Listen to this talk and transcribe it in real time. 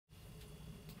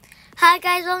Hi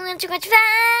guys, welcome to Muncho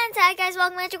Fans. Hi guys,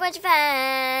 welcome to Muncho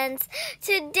Fans.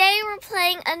 Today we're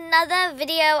playing another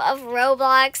video of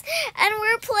Roblox, and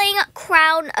we're playing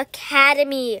Crown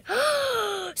Academy.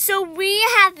 So we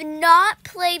have not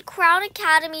played Crown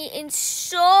Academy in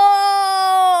so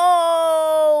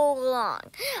long.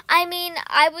 I mean,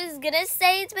 I was gonna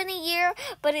say it's been a year,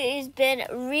 but it has been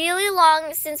really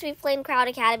long since we played Crown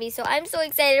Academy. So I'm so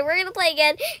excited. We're gonna play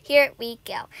again. Here we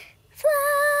go. Fly,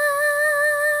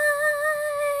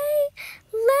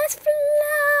 let's fly.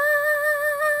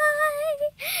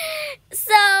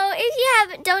 So if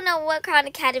you don't know what Crown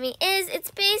Academy is,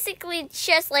 it's basically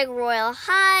just like Royale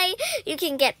High. You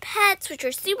can get pets, which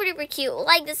are super duper cute,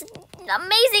 like this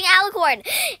amazing alicorn,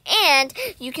 and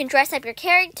you can dress up your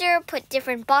character, put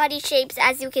different body shapes.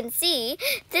 As you can see,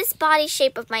 this body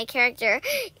shape of my character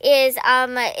is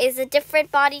a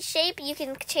different body shape. You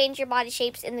can change your body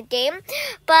shapes in the game,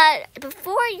 but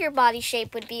before your body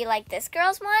shape would be like this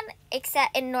girl's one,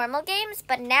 except in normal games,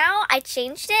 but now I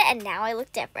changed it and now I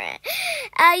look different.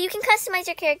 You can customize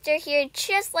your character here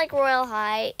just like Royale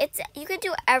High. You can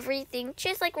do everything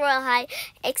just like Royale High,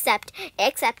 except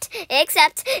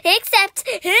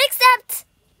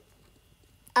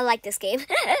I like this game.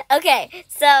 Okay,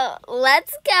 so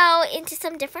let's go into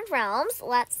some different realms.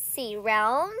 Let's see,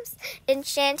 realms,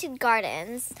 enchanted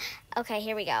gardens. Okay,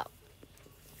 here we go.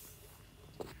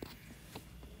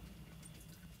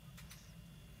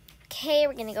 Okay,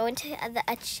 we're gonna go into the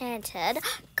enchanted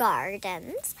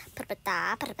gardens.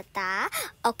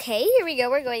 Okay, here we go.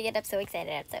 We're going in. I'm so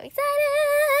excited. I'm so excited.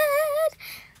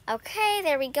 Okay,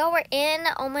 there we go. We're in.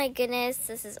 Oh my goodness,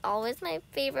 this is always my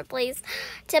favorite place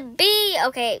to be.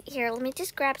 Okay, here, let me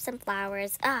just grab some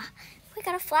flowers. We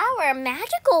got a flower, a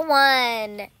magical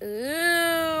one.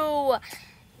 Ooh.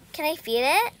 Can I feed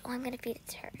it? Oh, I'm gonna feed it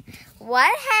to her.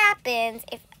 What happens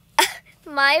if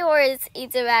my horse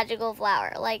eats a magical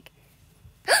flower? Like,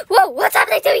 whoa, what's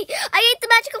happening to me? I ate the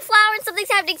magical flower and something's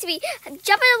happening to me.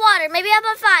 Jump in the water. Maybe I'm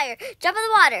on fire. Jump in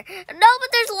the water. No, but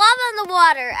there's lava in the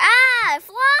water.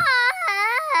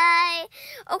 Fly.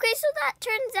 Okay, so that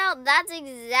turns out that's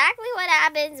exactly what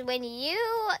happens when you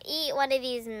eat one of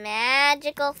these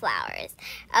magical flowers.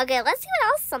 Okay, let's see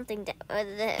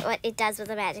what it does with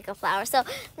a magical flower. So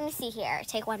let me see here.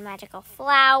 Take one magical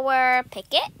flower,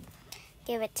 pick it,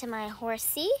 give it to my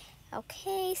horsey.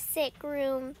 Okay, sit,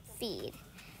 groom, feed.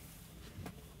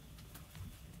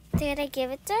 Did I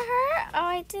give it to her? Oh,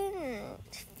 I didn't.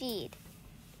 Feed.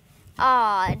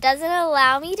 Oh, it doesn't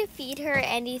allow me to feed her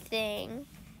anything.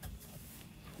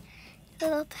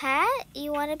 Little pet,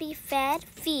 you want to be fed?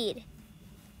 Feed.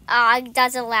 Oh, it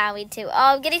doesn't allow me to. Oh,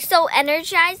 I'm getting so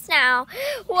energized now.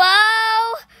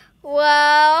 Whoa!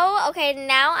 Whoa. Okay,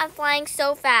 now I'm flying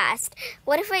so fast.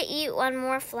 What if I eat one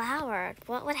more flower?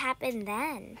 What would happen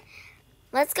then?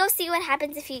 Let's go see what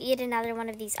happens if you eat another one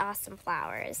of these awesome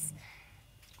flowers.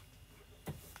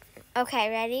 Okay,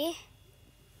 ready?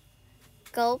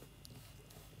 Go.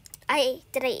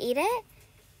 Did I eat it?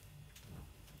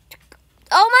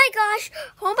 Oh my gosh!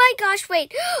 Oh my gosh,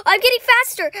 wait. I'm getting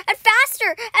faster and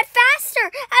faster and faster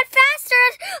and faster.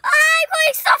 I'm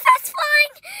going so fast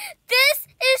flying. This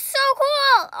is so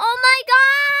cool. Oh my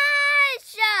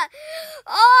gosh.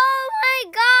 Oh my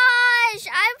gosh.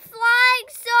 I'm flying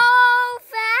so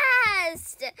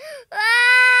fast.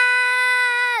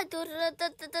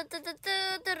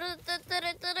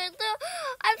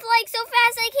 I'm flying so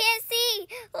fast I can't see.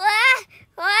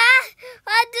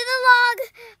 Under the log,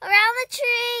 around the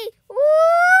tree.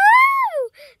 Woo!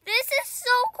 This is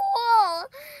so cool.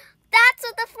 That's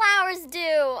what the flowers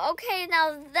do. Okay,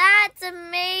 now that's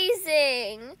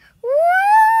amazing. Woo!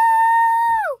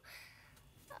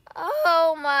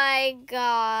 Oh my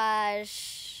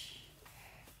gosh.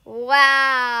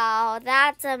 Wow,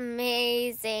 that's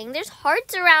amazing. There's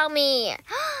hearts around me.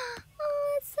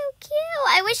 Oh, that's so cute.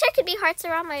 I wish I could be hearts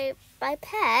around my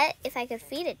pet if I could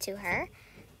feed it to her.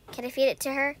 Can I feed it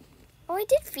to her? Oh, I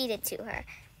did feed it to her.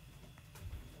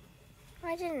 Oh,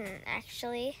 I didn't,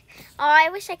 actually. Oh, I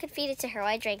wish I could feed it to her.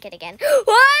 I drank it again.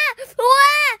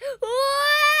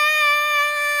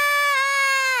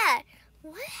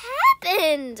 What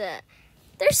happened?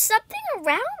 There's something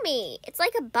around me. It's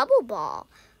like a bubble ball.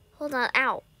 Hold on.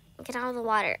 Ow. Get out of the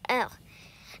water. Oh.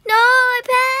 No, my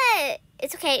pet.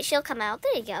 It's okay. She'll come out.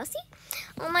 There you go. See?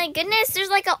 Oh, my goodness. There's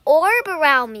like an orb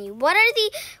around me. What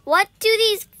do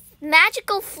these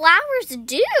magical flowers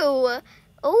do? Oh,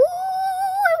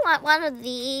 I want one of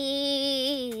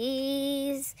these.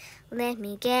 Let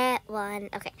me get one.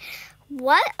 Okay.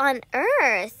 What on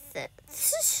earth?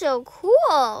 This is so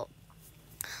cool.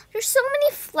 There's so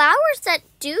many flowers that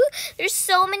do. There's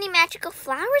so many magical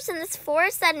flowers in this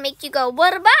forest that make you go,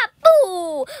 what about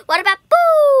boo? What about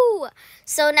boo?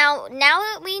 So now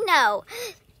that we know,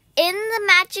 in the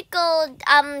magical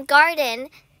garden,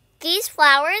 these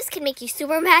flowers can make you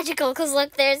super magical. Because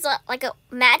look, there's like a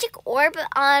magic orb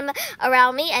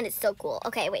around me, and it's so cool.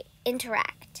 Okay, wait,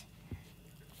 interact.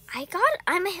 I'm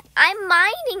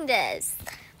mining this.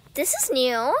 This is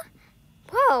new.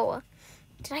 Whoa.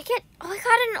 Did I get, oh, I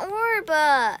got an orb.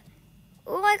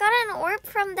 Oh, I got an orb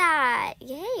from that.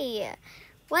 Yay.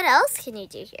 What else can you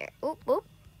do here? Oop, oop.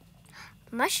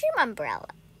 Mushroom umbrella.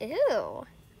 Ooh.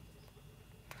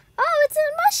 Oh, it's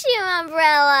a mushroom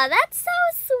umbrella. That's so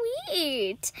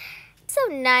sweet. It's so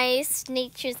nice.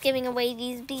 Nature's giving away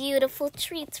these beautiful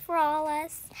treats for all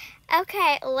us.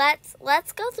 Okay, let's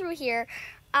go through here.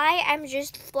 I am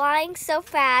just flying so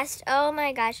fast. Oh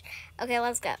my gosh. Okay,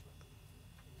 let's go.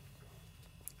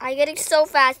 I'm getting so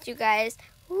fast, you guys.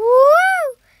 Woo!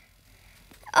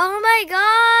 Oh my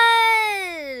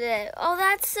god! Oh,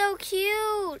 that's so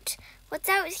cute. What's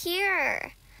out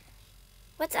here?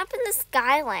 What's up in the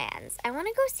Skylands? I want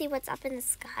to go see what's up in the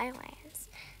Skylands.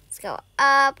 Let's go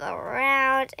up,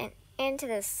 around, and into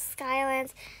the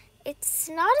Skylands. It's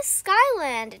not a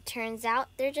Skyland, it turns out.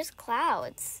 They're just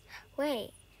clouds.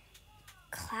 Wait.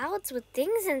 Clouds with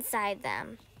things inside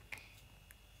them.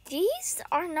 These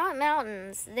are not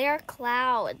mountains. They're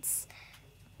clouds.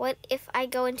 What if I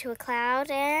go into a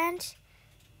cloud and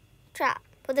drop?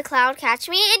 Will the cloud catch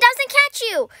me? It doesn't catch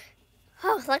you!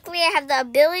 Oh, luckily I have the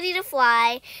ability to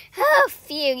fly. Oh,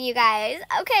 phew, you guys.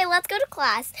 Okay, let's go to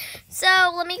class.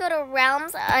 So, let me go to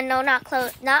realms. No, not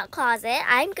closet.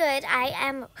 I'm good. I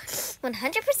am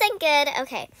 100% good.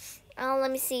 Okay,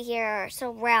 let me see here.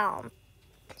 So, realm.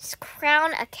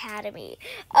 Crown Academy.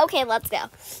 Okay, let's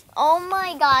go. Oh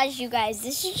my gosh, you guys,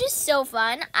 this is just so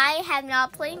fun. I have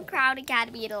not played Crown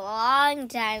Academy in a long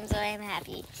time, so I'm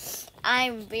happy.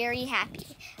 I'm very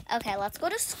happy. Okay, let's go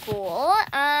to school.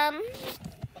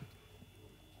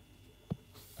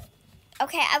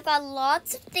 Okay, I've got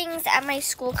lots of things at my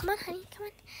school. Come on, honey, come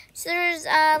on. So there's,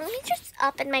 let me just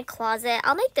up in my closet.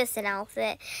 I'll make this an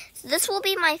outfit. So this will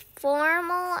be my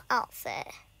formal outfit.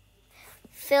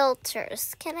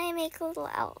 Filters. Can I make a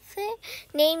little outfit?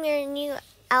 Name your new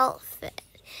outfit.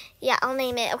 Yeah, I'll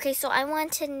name it. Okay, so I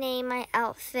want to name my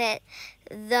outfit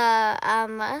the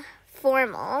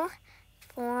formal.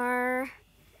 Formal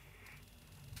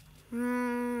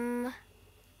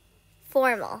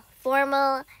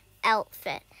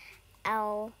outfit.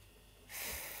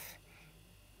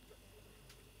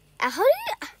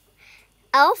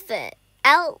 Outfit.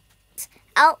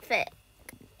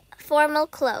 Formal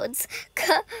clothes.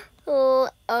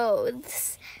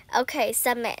 Clothes. Okay,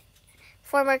 submit.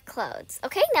 Formal clothes.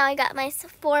 Okay, now I got my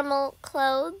formal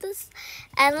clothes.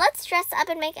 And let's dress up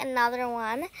and make another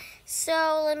one.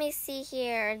 So, let me see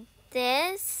here.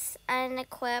 This, and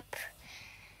equip.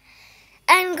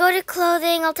 And go to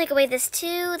clothing. I'll take away this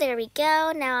too. There we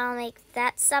go. Now I'll make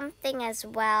that something as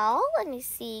well. Let me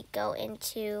see. Go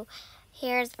into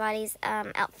hairs, bodies,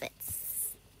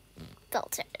 outfits.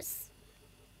 Filters.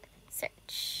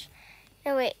 Search.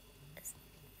 No, wait.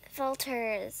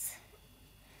 Filters.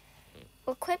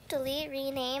 Equip, delete,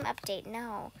 rename, update.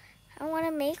 No. I want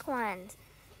to make one.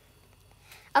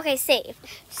 Okay, save.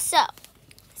 So,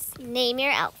 name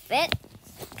your outfit.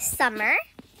 Summer.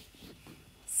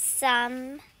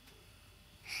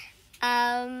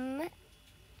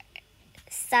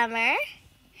 Summer.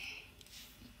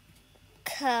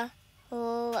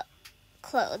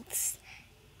 Clothes.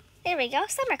 There we go.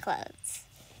 Summer clothes.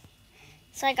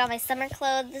 So I got my summer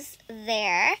clothes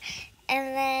there.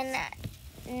 And then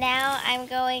now I'm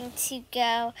going to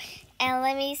go and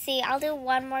let me see. I'll do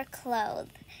one more clothes.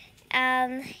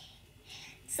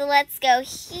 So let's go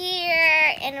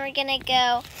here and we're going to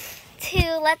go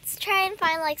to, let's try and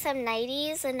find like some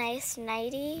nighties, a nice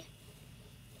nightie.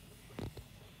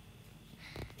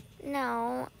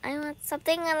 No, I want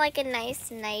something like a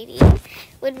nice nightie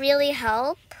would really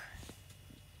help.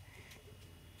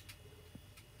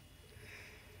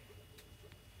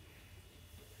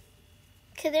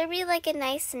 Could there be like a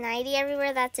nice nightie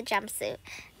everywhere that's a jumpsuit?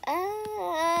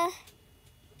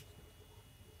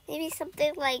 Maybe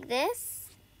something like this?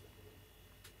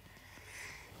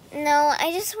 No,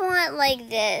 I just want like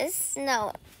this.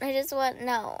 No,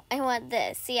 I want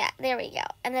this. Yeah, there we go.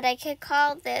 And then I could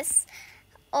call this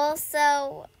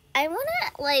also, I want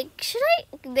to like, should I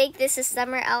make this a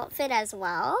summer outfit as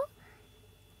well?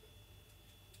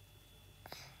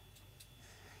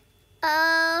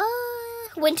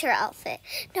 Winter outfit.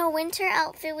 No, winter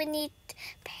outfit would need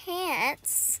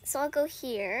pants. So I'll go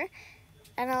here.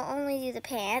 and I'll only do the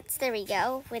pants. There we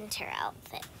go. Winter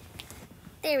outfit.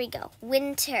 There we go.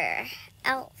 Winter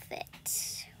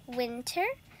outfit. Winter.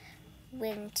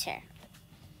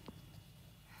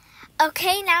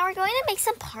 Okay, now we're going to make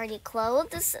some party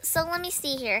clothes. So let me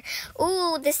see here.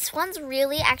 Ooh, this one's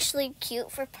really actually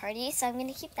cute for party, so I'm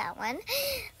going to keep that one.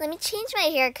 Let me change my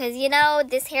hair because, you know,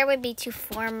 this hair would be too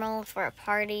formal for a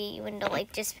party. You wouldn't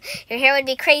like just, your hair would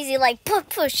be crazy like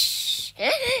push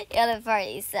at a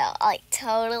party. So I like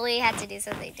totally have to do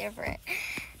something different.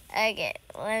 Okay,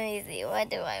 let me see. What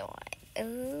do I want?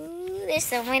 Ooh, there's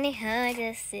so many hard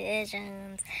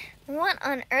decisions. What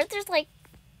on earth? There's like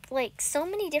so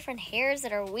many different hairs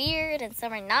that are weird and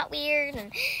some are not weird,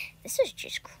 and this is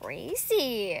just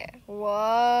crazy.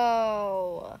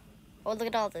 Whoa. Oh, look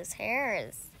at all those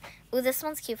hairs. Ooh, this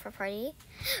one's cute for party.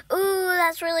 Ooh,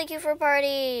 that's really cute for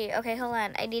party. Okay, hold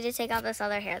on. I need to take out this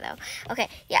other hair though. Okay,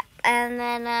 yeah. And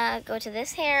then go to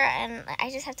this hair, and I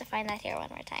just have to find that hair one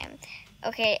more time.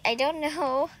 Okay, I don't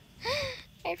know.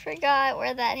 I forgot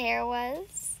where that hair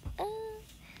was.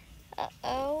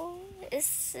 Uh-oh.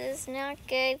 This is not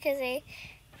good because I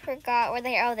forgot where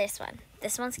they are. Oh, this one.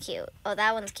 This one's cute. Oh,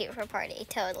 that one's cute for party.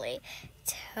 Totally.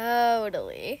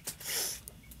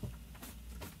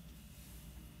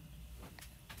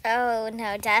 Oh,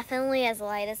 no. Definitely as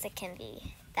light as it can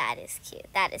be. That is cute.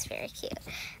 That is very cute.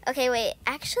 Okay, wait.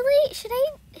 Actually, should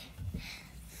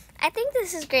I think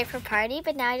this is great for party,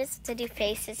 but now I just have to do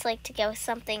faces, like, to go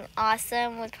something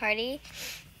awesome with party.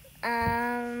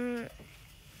 Let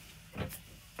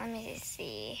me just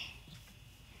see.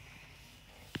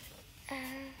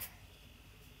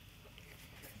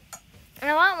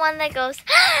 I want one that goes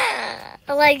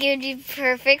like it would be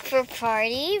perfect for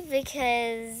party,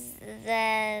 because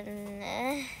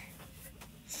then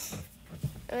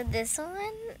with this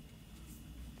one,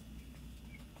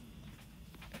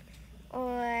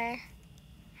 or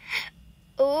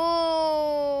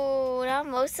ooh, not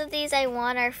most of these I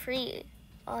want are free.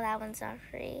 Oh, that one's not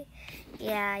free.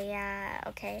 Yeah,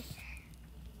 okay.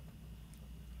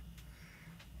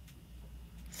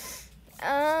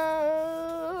 Oh,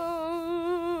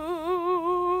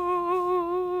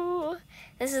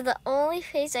 this is the only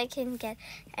face I can get.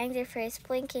 Angry face,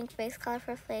 blinking face,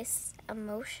 colorful face,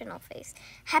 emotional face,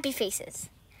 happy faces.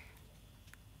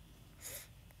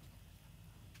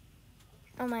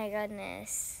 Oh my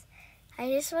goodness. I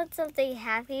just want something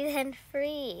happy and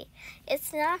free.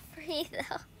 It's not free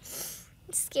though.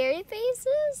 Scary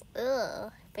faces?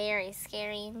 Ugh, very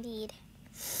scary indeed.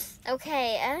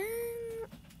 Okay,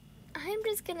 I'm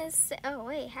just gonna say, oh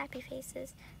wait, happy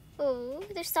faces. Oh,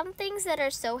 there's some things that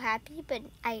are so happy, but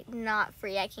not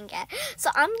free I can get. So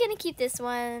I'm gonna keep this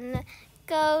one.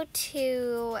 Go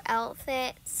to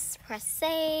outfits, press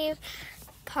save,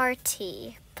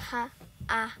 party, party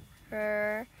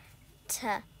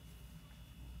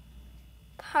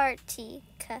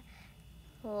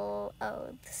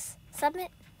clothes.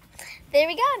 Submit. There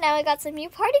we go. Now I got some new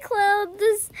party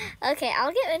clothes. Okay,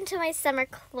 I'll get into my summer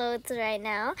clothes right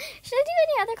now. Should I do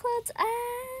any other clothes?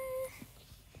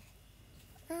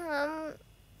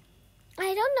 I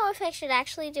don't know if I should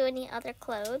actually do any other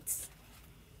clothes.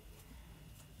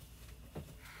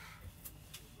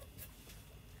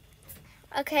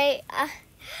 Okay,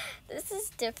 this is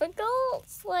difficult.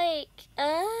 Like,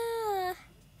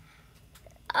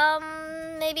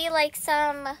 maybe like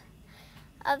some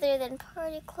other than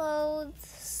party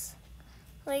clothes,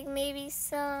 like maybe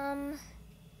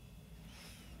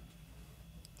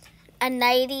a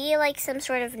nightie, like some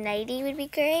sort of nightie would be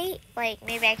great. Like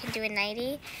maybe I can do a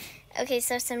nightie. Okay,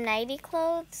 so some nightie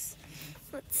clothes.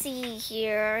 Let's see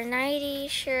here. Nightie,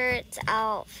 shirts,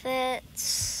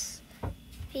 outfits,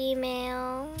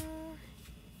 female.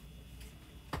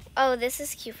 Oh, this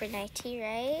is cute for nightie,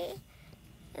 right?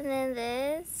 And then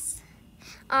this.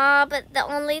 But the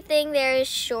only thing there is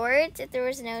shorts. If there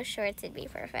was no shorts, it'd be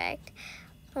perfect.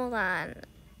 Hold on.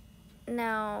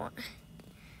 No.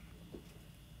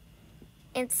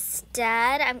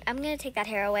 Instead, I'm going to take that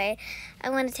hair away. I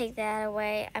want to take that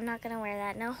away. I'm not going to wear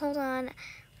that. No, hold on.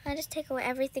 I just take away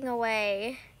everything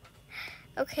away.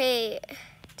 Okay.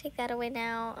 Take that away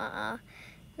now.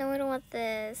 No, I don't want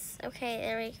this. Okay,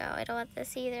 there we go. I don't want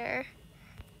this either.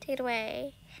 Take it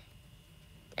away.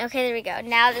 Okay, there we go.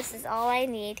 Now this is all I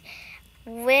need.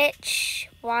 Which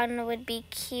one would be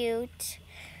cute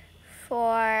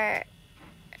for...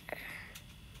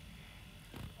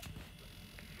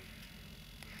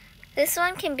 This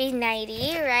one can be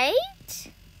nightie,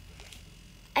 right?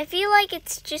 I feel like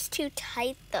it's just too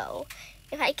tight, though.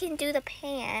 If I can do the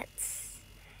pants.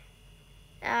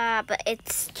 But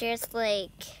it's just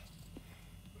like...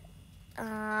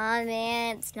 Aw,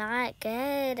 man, it's not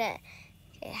good.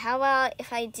 Okay, how about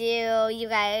if I do, you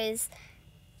guys,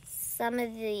 some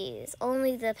of these?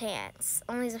 Only the pants.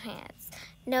 Only the pants.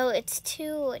 No, it's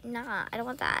too not. I don't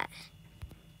want that.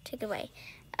 Take it away.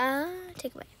 Take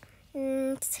it away.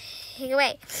 Take it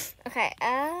away. Okay,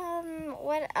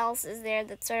 what else is there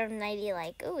that's sort of nighty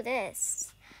like? Ooh,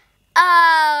 this.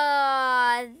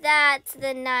 Oh, that's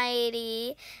the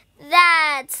nighty.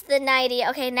 That's the nighty.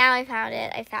 Okay, now I found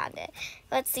it. I found it.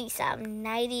 Let's see some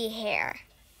nighty hair.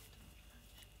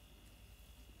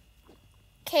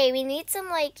 Okay, we need some,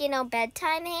 like, you know,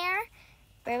 bedtime hair.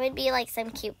 Where would be, like, some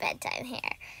cute bedtime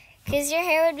hair. Because your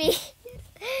hair would be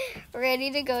ready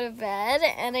to go to bed.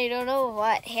 And I don't know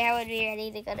what hair would be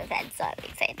ready to go to bed. So I'm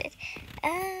excited.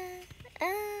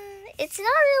 It's not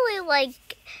really,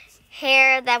 like,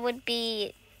 hair that would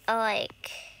be,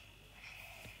 like,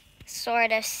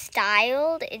 sort of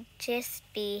styled. It'd just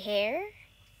be hair.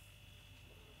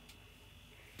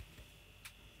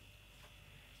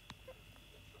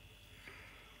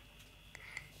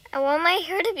 I want my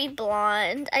hair to be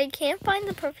blonde. I can't find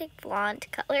the perfect blonde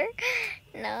color.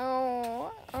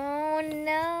 No. Oh,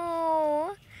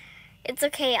 no. It's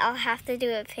okay. I'll have to do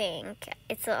it pink.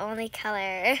 It's the only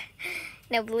color.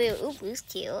 No, blue. Ooh, blue's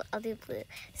cute. I'll do blue.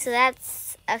 So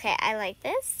that's... Okay, I like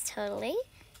this. Totally.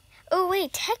 Oh,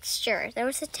 wait. Texture. There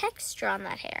was a texture on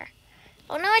that hair.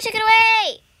 Oh, no. I took it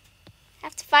away. I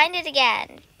have to find it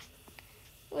again.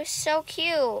 It was so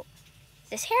cute.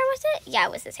 This hair, was it? Yeah,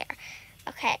 it was this hair.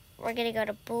 Okay, we're going to go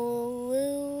to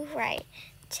blue, right,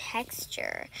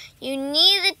 texture. You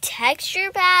need the texture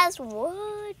pass.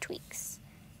 What? Tweaks.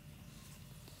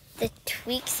 The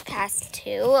tweaks pass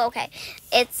too? Okay,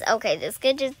 it's okay. This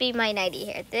could just be my nighty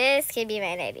hair. This could be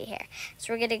my nighty hair.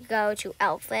 So we're going to go to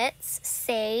outfits,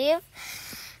 save.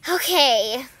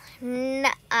 Okay,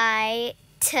 nighty.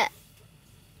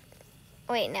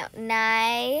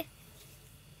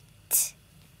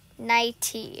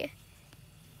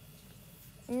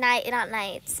 Not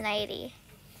nights, nighty.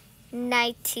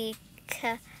 Nighty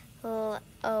clothes.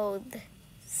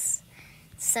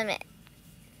 Submit.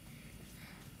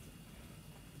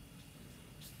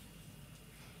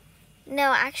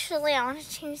 No, actually, I want to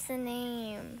change the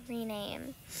name.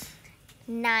 Rename.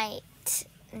 Night.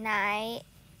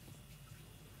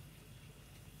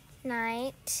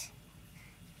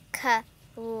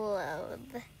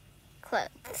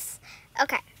 Clothes.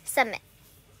 Okay, submit.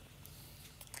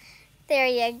 There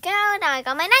you go. Now I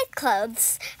got my night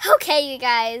clothes. Okay, you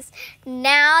guys.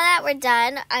 Now that we're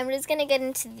done, I'm just going to get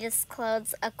into this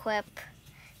clothes equip.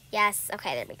 Yes.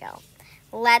 Okay, there we go.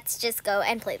 Let's just go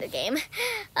and play the game.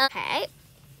 Okay.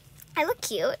 I look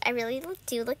cute. I really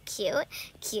do look cute.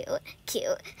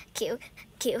 Cute.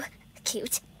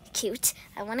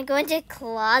 I want to go into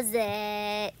closet.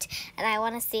 And I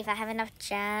want to see if I have enough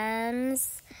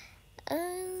gems.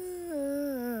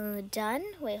 Done.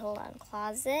 Wait, hold on.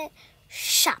 Closet.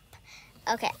 Shop.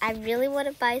 Okay, I really want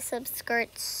to buy some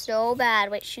skirts so bad.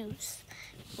 Wait, shoes.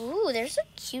 Ooh, there's some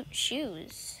cute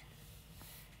shoes.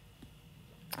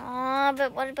 Aw,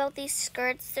 but what about these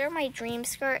skirts? They're my dream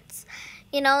skirts.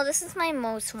 You know, this is my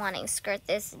most wanting skirt.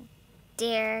 This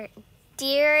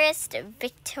dearest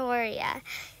Victoria.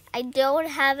 I don't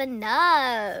have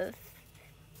enough.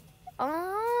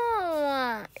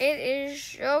 Oh, it is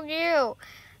so cute.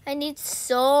 I need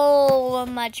so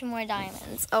much more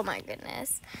diamonds. Oh my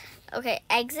goodness. Okay,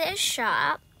 exit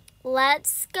shop.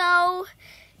 Let's go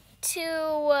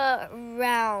to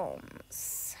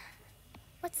realms.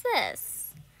 What's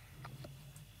this?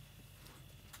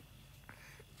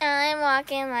 I'm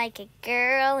walking like a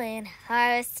girl in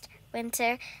harvest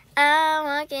winter. I'm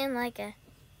walking like a...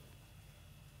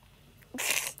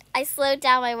 I slowed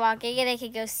down my walking and I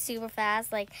could go super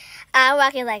fast. Like, I'm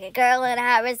walking like a girl in a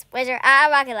harvest winter.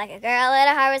 I'm walking like a girl in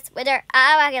a harvest winter.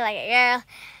 I'm walking like a girl.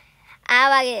 I'm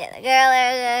walking like a girl.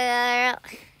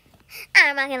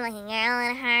 I'm walking like a girl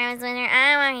in a harvest winter.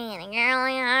 I'm walking like a girl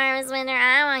in a harvest winter.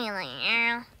 I'm walking like a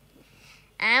girl.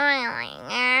 I'm walking like a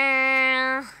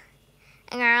girl.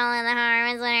 A girl in the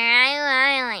harvest winter. I'm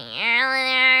walking like a girl in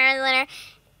the harvest winter.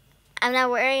 I'm not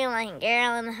worrying like a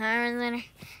girl in the harvest winter.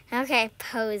 Okay,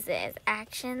 poses,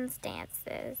 actions,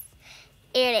 dances,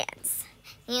 air dance.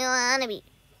 You wanna be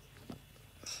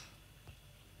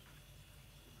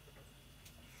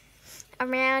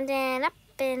around and up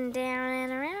and down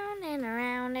and around and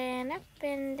around and up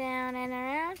and down and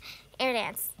around. Air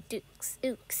dance, dukes,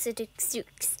 ooks, dukes,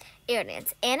 dukes. Air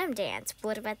dance, anim dance.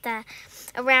 What about that?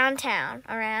 Around town,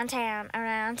 around town,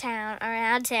 around town,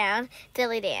 around town.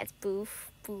 Philly dance, boof,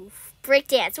 boof. Break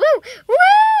dance, woo, woo!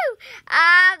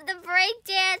 I'm the break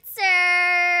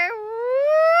dancer.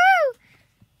 Woo!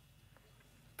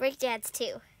 Break dance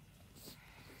too.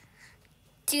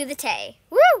 do the tay.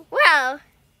 Woo! Wow!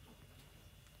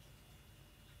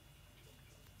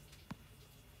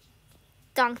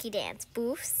 Donkey dance.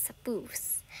 Boofs,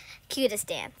 boofs. Cutest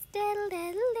dance.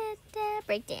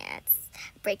 Break dance.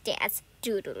 Break dance.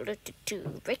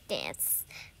 Do-do-do-do-do. Break dance.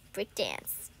 Break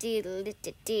dance.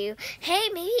 Do-do-do-do-do. Hey,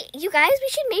 maybe, you guys, we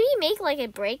should maybe make like a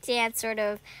break dance sort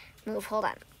of move. Hold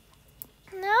on.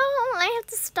 No, I have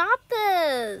to stop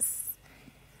this.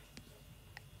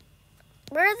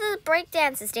 Where are the break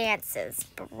dances?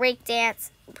 Break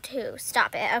dance 2.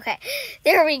 Stop it. Okay,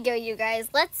 there we go, you guys.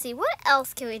 Let's see. What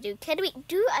else can we do?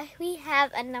 We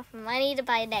have enough money to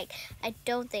buy an egg? I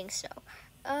don't think so.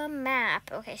 A map.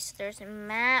 Okay, so there's a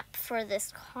map for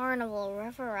this carnival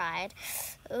river ride.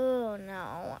 Oh,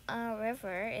 no.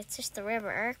 River. It's just the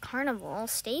river. Carnival.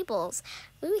 Stables.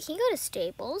 Ooh, we can go to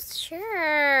stables.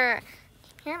 Sure.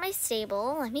 Here at my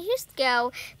stable, let me just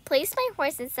go place my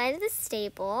horse inside of the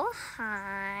stable.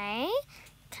 Hi.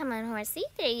 Come on, horsey.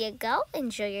 There you go.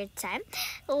 Enjoy your time.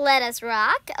 Let us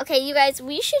rock. Okay, you guys,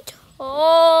 we should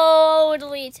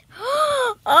totally.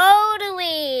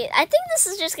 I think this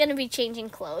is just going to be changing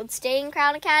clothes, staying in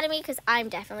Crown Academy, because I'm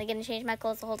definitely going to change my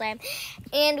clothes the whole time.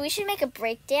 And we should make a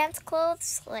break dance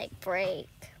clothes, like break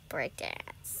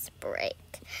dance, break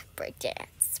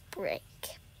dance, break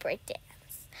dance,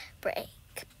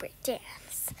 break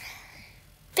dance.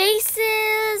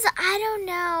 Faces, I don't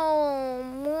know,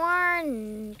 more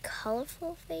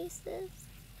colorful faces,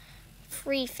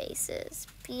 free faces,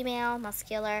 female,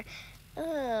 muscular.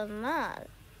 I don't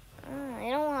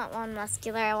want one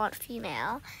muscular, I want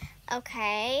female.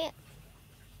 Okay.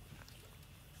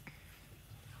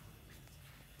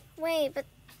 Wait, but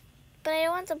I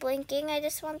don't want the blinking, I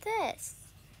just want this.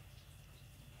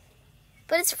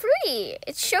 But it's free,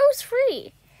 it shows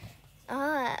free.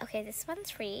 Okay, this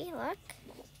one's free, look.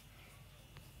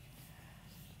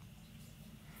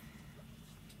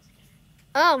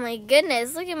 Oh my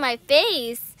goodness, look at my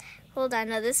face. Hold on,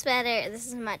 no, this is better. This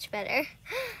is much better.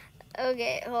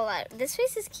 Okay, hold on. This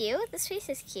face is cute. This face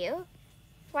is cute.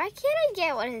 Why can't I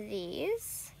get one of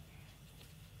these?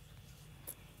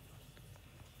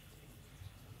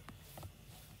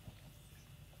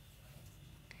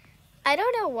 I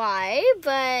don't know why,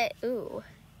 but, ooh.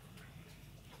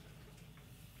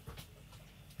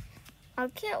 I'll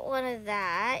get one of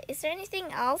that. Is there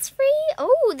anything else free?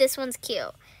 Oh, this one's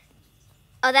cute.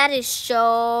 Oh, that is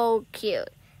so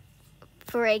cute.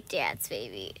 Breakdance,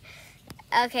 baby.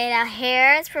 Okay, now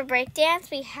hairs for breakdance,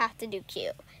 we have to do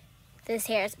cute. This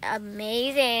hair is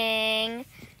amazing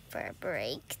for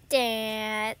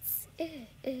breakdance.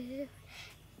 Ooh,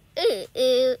 ooh,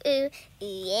 ooh, ooh,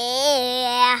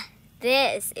 yeah.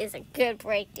 This is a good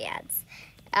breakdance.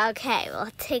 Okay,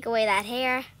 we'll take away that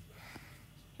hair.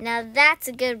 Now that's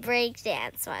a good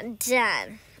breakdance one.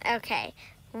 Done. Okay.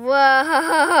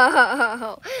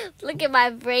 Whoa. Look at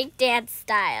my breakdance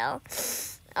style.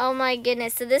 Oh my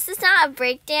goodness. So this is not a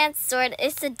breakdance sort.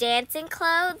 It's the dancing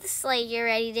clothes. Like you're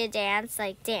ready to dance.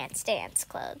 Like dance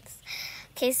clothes.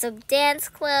 Okay, so dance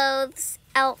clothes,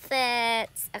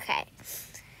 outfits. Okay.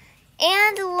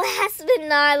 And last but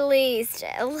not least,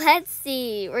 let's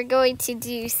see. We're going to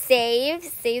do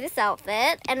save this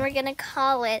outfit. And we're going to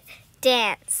call it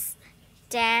dance.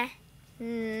 Dan.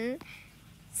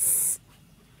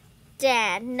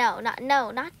 No,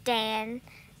 not Dan.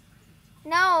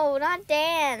 No, not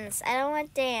dance. I don't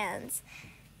want dance.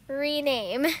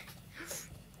 Rename.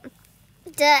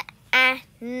 Dance.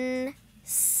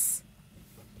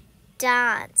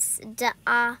 Dance.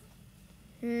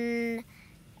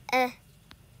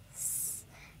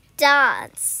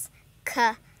 Dance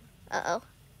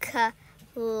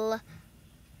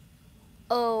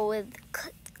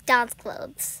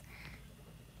clothes.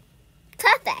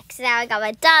 Perfect. Now I got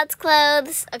my dance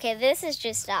clothes. Okay, this is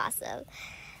just awesome.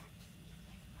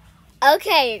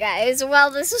 Okay, you guys.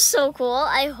 Well, this was so cool.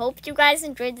 I hope you guys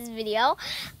enjoyed this video.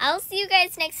 I'll see you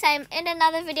guys next time in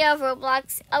another video of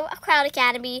Roblox, Crown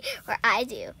Academy, where I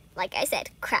do, like I said,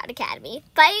 Crown Academy.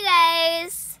 Bye, you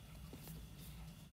guys.